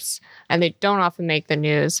spurts, and they don't often make the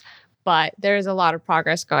news. But there is a lot of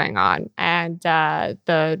progress going on. And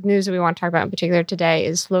the news that we want to talk about in particular today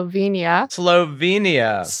is Slovenia.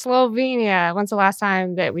 Slovenia. When's the last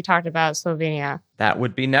time that we talked about Slovenia? That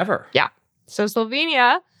would be never. Yeah. So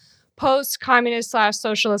Slovenia,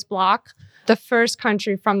 post-communist/socialist bloc, the first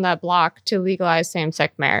country from that bloc to legalize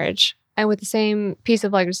same-sex marriage. And with the same piece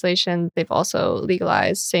of legislation, they've also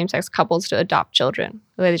legalized same-sex couples to adopt children.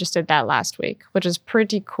 They just did that last week, which is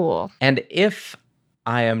pretty cool. And if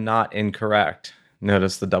I am not incorrect,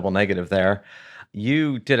 notice the double negative there,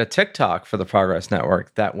 you did a TikTok for the Progress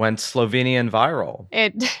Network that went Slovenian viral.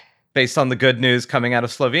 Based on the good news coming out of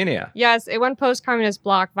Slovenia. Yes, it went post-communist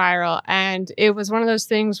bloc viral. And it was one of those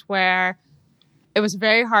things where it was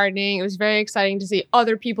very heartening. It was very exciting to see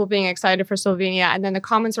other people being excited for Slovenia. And then the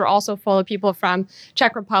comments were also full of people from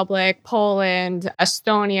Czech Republic, Poland,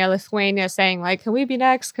 Estonia, Lithuania saying like, can we be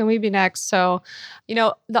next? Can we be next? So,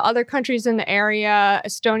 the other countries in the area,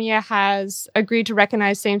 Estonia has agreed to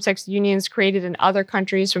recognize same-sex unions created in other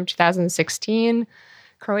countries from 2016.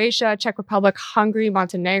 Croatia, Czech Republic, Hungary,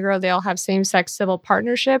 Montenegro, they all have same-sex civil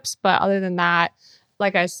partnerships. But other than that,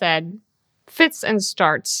 like I said, fits and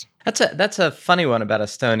starts. That's a funny one about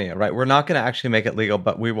Estonia, right? We're not going to actually make it legal,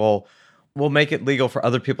 but we'll make it legal for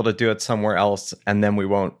other people to do it somewhere else, and then we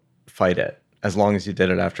won't fight it as long as you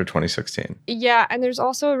did it after 2016. Yeah, and there's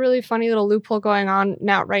also a really funny little loophole going on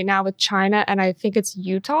right now with China, and I think it's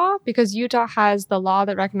Utah, because Utah has the law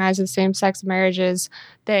that recognizes same-sex marriages.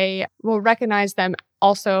 They will recognize them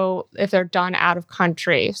also if they're done out of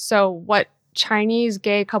country. So what Chinese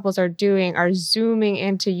gay couples are doing are zooming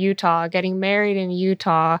into Utah, getting married in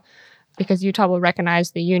Utah, because Utah will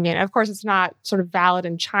recognize the union. And of course, it's not sort of valid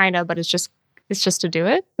in China, but it's just to do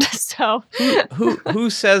it. So who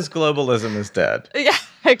says globalism is dead? Yeah,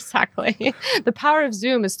 exactly. The power of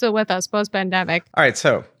Zoom is still with us post-pandemic. All right,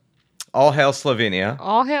 so all hail Slovenia.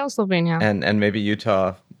 All hail Slovenia. And maybe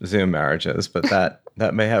Utah Zoom marriages, but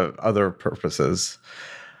that may have other purposes.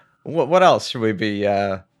 What else should we be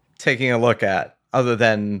taking a look at other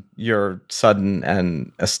than your sudden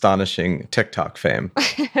and astonishing TikTok fame?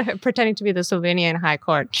 Pretending to be the Slovenian High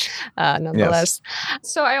Court, nonetheless.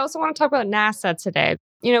 Yes. So I also want to talk about NASA today.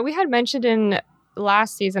 We had mentioned in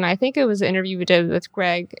last season, I think it was an interview we did with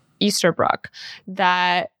Greg Easterbrook,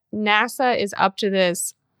 that NASA is up to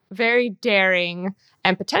this very daring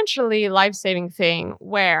and potentially life-saving thing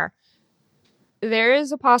where there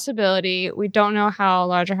is a possibility, we don't know how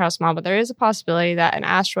large or how small, but there is a possibility that an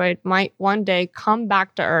asteroid might one day come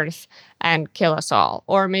back to Earth and kill us all,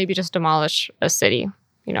 or maybe just demolish a city,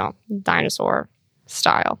 dinosaur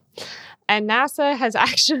style. And NASA has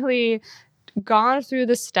actually gone through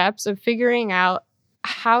the steps of figuring out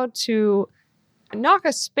how to knock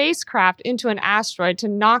a spacecraft into an asteroid to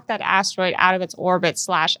knock that asteroid out of its orbit /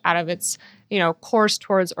 out of its course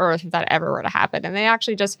towards Earth, if that ever were to happen. And they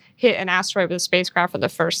actually just hit an asteroid with a spacecraft for the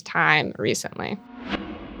first time recently.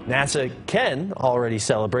 NASA can already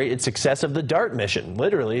celebrate its success of the DART mission,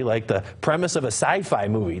 literally like the premise of a sci-fi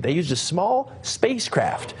movie. They used a small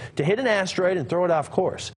spacecraft to hit an asteroid and throw it off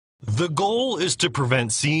course. The goal is to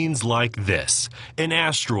prevent scenes like this, an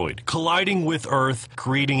asteroid colliding with Earth,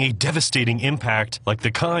 creating a devastating impact like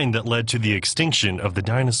the kind that led to the extinction of the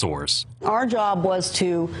dinosaurs. Our job was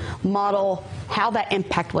to model how that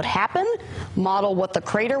impact would happen, model what the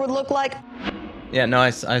crater would look like. Yeah, no,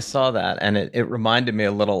 I saw that, and it reminded me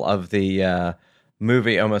a little of the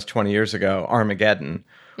movie almost 20 years ago, Armageddon,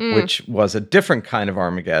 which was a different kind of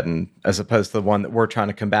Armageddon as opposed to the one that we're trying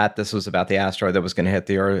to combat. This was about the asteroid that was going to hit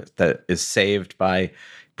the Earth that is saved by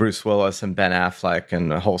Bruce Willis and Ben Affleck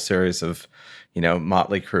and a whole series of,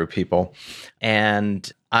 Motley Crue people.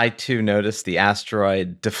 And I too noticed the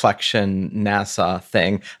asteroid deflection NASA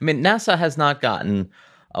thing. I mean, NASA has not gotten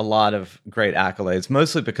a lot of great accolades,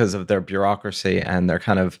 mostly because of their bureaucracy and their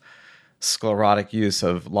kind of sclerotic use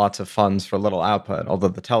of lots of funds for little output, although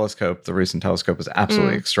the recent telescope is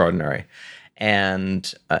absolutely extraordinary.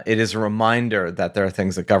 And it is a reminder that there are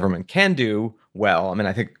things that government can do well. I mean,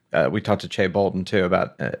 I think we talked to Che Bolton, too,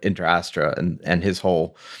 about Inter-Astra and his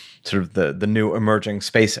whole sort of the new emerging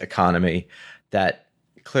space economy, that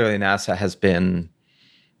clearly NASA has been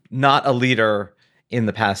not a leader in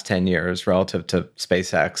the past 10 years relative to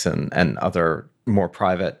SpaceX and other more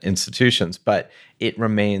private institutions, but it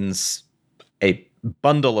remains a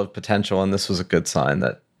bundle of potential. And this was a good sign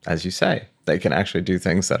that, as you say, they can actually do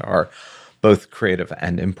things that are both creative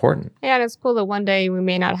and important. Yeah, and it's cool that one day we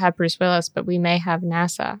may not have Bruce Willis, but we may have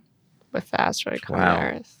NASA with the asteroid coming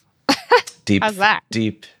to Earth. How's that?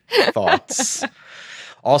 Deep thoughts.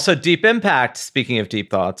 Also, Deep Impact, speaking of deep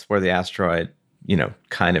thoughts, where the asteroid,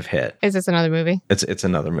 kind of hit. Is this another movie? It's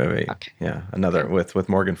another movie. Okay. Yeah, another with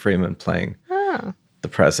Morgan Freeman playing the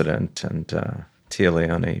president and Tia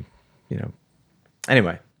Leone,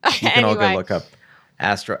 Anyway, you can all go look up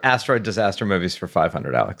asteroid disaster movies for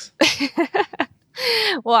 $500, Alex.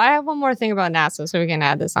 Well, I have one more thing about NASA, so we can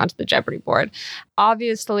add this onto the Jeopardy board.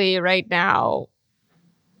 Obviously, right now,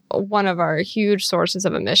 one of our huge sources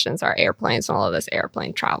of emissions are airplanes and all of this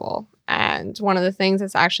airplane travel. And one of the things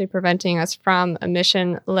that's actually preventing us from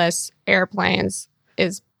emissionless airplanes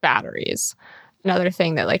is batteries. Another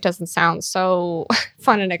thing that doesn't sound so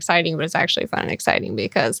fun and exciting, but it's actually fun and exciting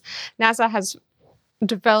because NASA has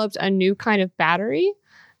developed a new kind of battery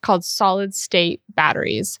called solid state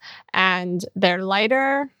batteries. And they're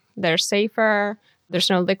lighter, they're safer, there's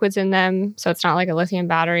no liquids in them, so it's not like a lithium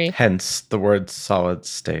battery. Hence the word solid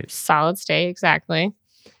state. Solid state, exactly.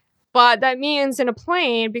 But that means in a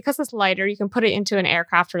plane, because it's lighter, you can put it into an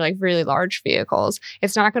aircraft or really large vehicles.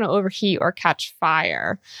 It's not going to overheat or catch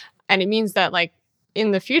fire. And it means that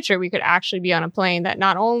in the future, we could actually be on a plane that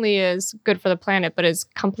not only is good for the planet, but is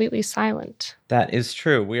completely silent. That is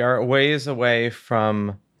true. We are a ways away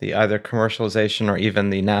from the either commercialization or even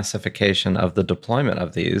the NASAification of the deployment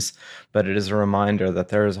of these. But it is a reminder that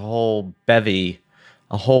there is a whole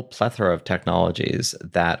plethora of technologies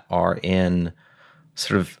that are in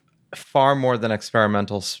sort of far more than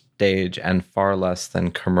experimental stage and far less than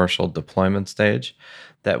commercial deployment stage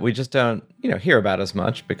that we just don't, hear about as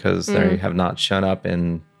much because they have not shown up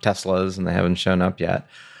in Teslas and they haven't shown up yet.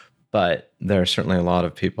 But there are certainly a lot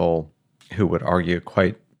of people who would argue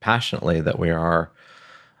quite passionately that we are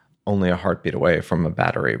only a heartbeat away from a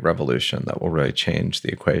battery revolution that will really change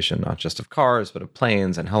the equation, not just of cars, but of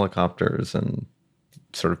planes and helicopters and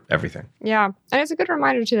sort of everything. Yeah. And it's a good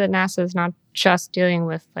reminder, too, that NASA is not just dealing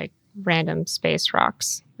with random space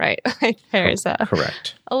rocks, right? There's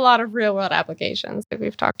correct. A lot of real world applications that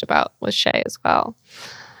we've talked about with Shay as well.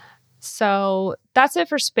 So that's it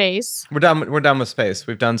for space. We're done with space.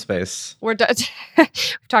 We've done space. We're done.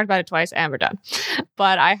 We've talked about it twice and we're done.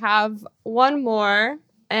 But I have one more.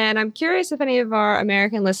 And I'm curious if any of our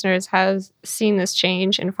American listeners have seen this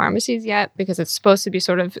change in pharmacies yet, because it's supposed to be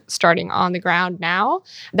sort of starting on the ground now,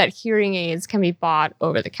 that hearing aids can be bought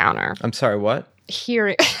over the counter. I'm sorry, what?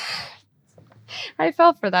 Hearing. I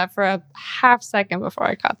fell for that for a half second before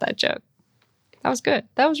I caught that joke. That was good.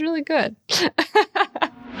 That was really good.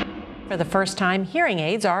 For the first time, hearing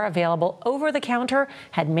aids are available over the counter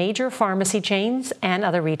at major pharmacy chains and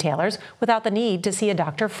other retailers without the need to see a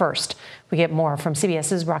doctor first. We get more from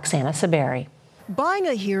CBS's Roxana Saberi. Buying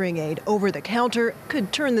a hearing aid over the counter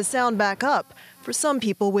could turn the sound back up for some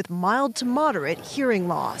people with mild to moderate hearing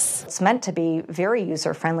loss. It's meant to be very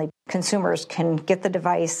user-friendly. Consumers can get the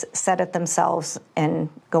device, set it themselves, and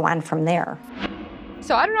go on from there.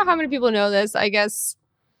 So I don't know how many people know this. I guess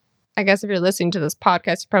if you're listening to this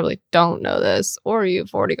podcast, you probably don't know this, or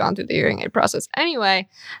you've already gone through the hearing aid process. Anyway,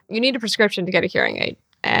 you need a prescription to get a hearing aid.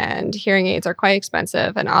 And hearing aids are quite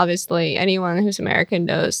expensive. And obviously, anyone who's American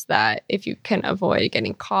knows that if you can avoid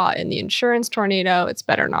getting caught in the insurance tornado, it's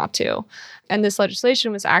better not to. And this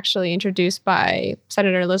legislation was actually introduced by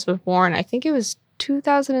Senator Elizabeth Warren. I think it was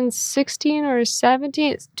 2016 or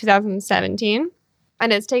 17. It's 2017.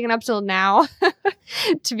 And it's taken up till now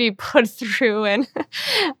to be put through and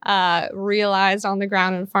realized on the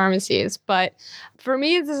ground in pharmacies. But for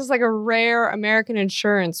me, this is like a rare American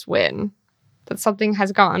insurance win. That something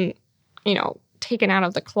has gotten, taken out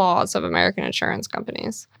of the claws of American insurance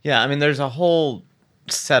companies. Yeah, I mean, there's a whole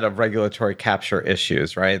set of regulatory capture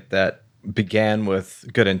issues, right, that began with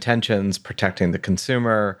good intentions, protecting the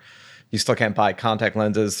consumer, You still can't buy contact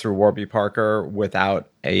lenses through Warby Parker without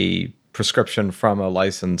a prescription from a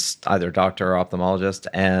licensed either doctor or ophthalmologist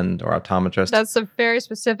or optometrist. That's a very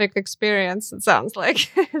specific experience, it sounds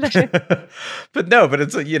like. But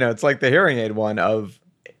it's, it's like the hearing aid one of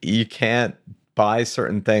you can't buy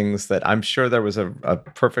certain things that I'm sure there was a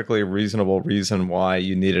perfectly reasonable reason why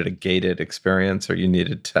you needed a gated experience or you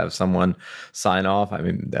needed to have someone sign off. I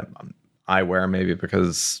mean, eyewear maybe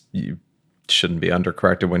because you shouldn't be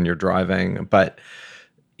undercorrected when you're driving. But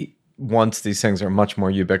once these things are much more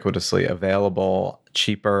ubiquitously available,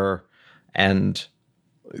 cheaper, and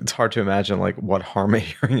it's hard to imagine like what harm a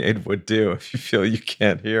hearing aid would do if you feel you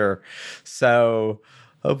can't hear. So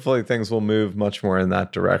hopefully things will move much more in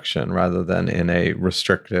that direction rather than in a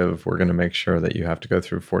restrictive, we're going to make sure that you have to go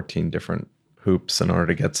through 14 different hoops in order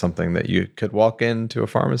to get something that you could walk into a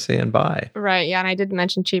pharmacy and buy. Right. Yeah. And I did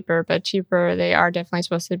mention cheaper, but cheaper, they are definitely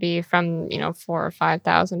supposed to be from, $4,000 or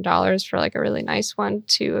 $5,000 for like a really nice one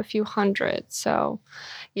to a few hundred. So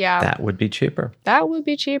yeah. That would be cheaper. That would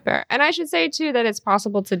be cheaper. And I should say too, that it's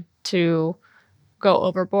possible to go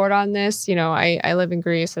overboard on this. I live in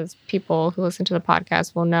Greece, as people who listen to the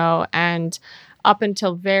podcast will know. And up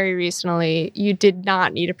until very recently, you did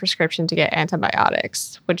not need a prescription to get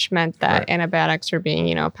antibiotics, which meant that antibiotics were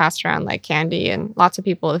being, passed around like candy. And lots of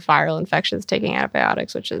people with viral infections taking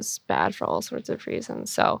antibiotics, which is bad for all sorts of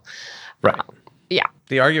reasons. So, yeah.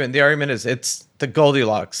 The argument is it's the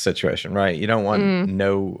Goldilocks situation, right? You don't want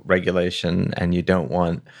no regulation and you don't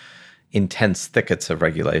want intense thickets of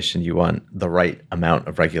regulation. You want the right amount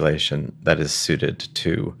of regulation that is suited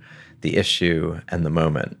to the issue and the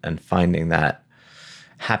moment, and finding that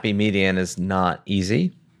happy median is not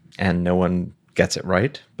easy and no one gets it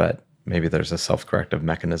right, but maybe there's a self-corrective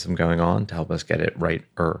mechanism going on to help us get it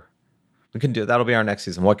right-er. We can do it. That'll be our next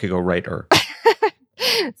season. What could go right-er?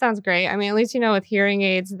 Sounds great. I mean, at least with hearing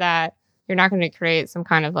aids that you're not going to create some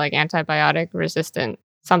kind of like antibiotic resistant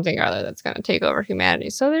something or other that's going to take over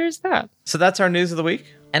humanity. So there's that. So that's our news of the week.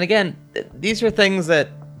 And again, these are things that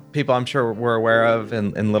people I'm sure were aware of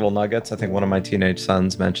in little nuggets. I think one of my teenage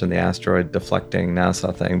sons mentioned the asteroid deflecting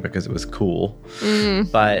NASA thing because it was cool.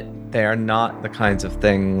 But they are not the kinds of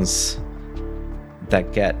things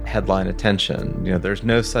that get headline attention. There's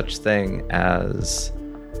no such thing as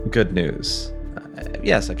good news.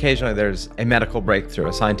 Yes, occasionally there's a medical breakthrough,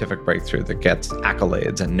 a scientific breakthrough that gets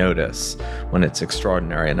accolades and notice when it's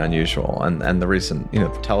extraordinary and unusual. And the recent, the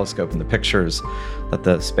telescope and the pictures that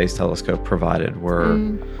the Space Telescope provided were,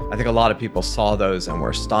 I think a lot of people saw those and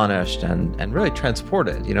were astonished and really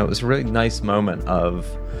transported. It was a really nice moment of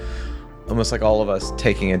almost like all of us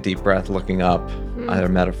taking a deep breath, looking up, either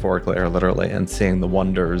metaphorically or literally, and seeing the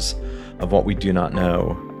wonders of what we do not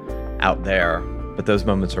know out there. But those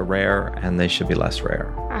moments are rare, and they should be less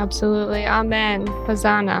rare. Absolutely. Amen.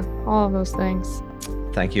 Hosanna. All of those things.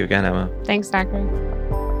 Thank you again, Emma. Thanks, Zachary.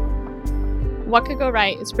 What Could Go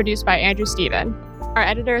Right is produced by Andrew Steven. Our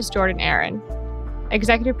editor is Jordan Aaron.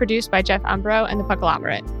 Executive produced by Jeff Umbro and the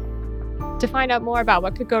Puckalomerate. To find out more about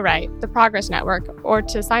What Could Go Right, the Progress Network, or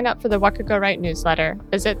to sign up for the What Could Go Right newsletter,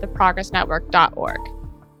 visit theprogressnetwork.org.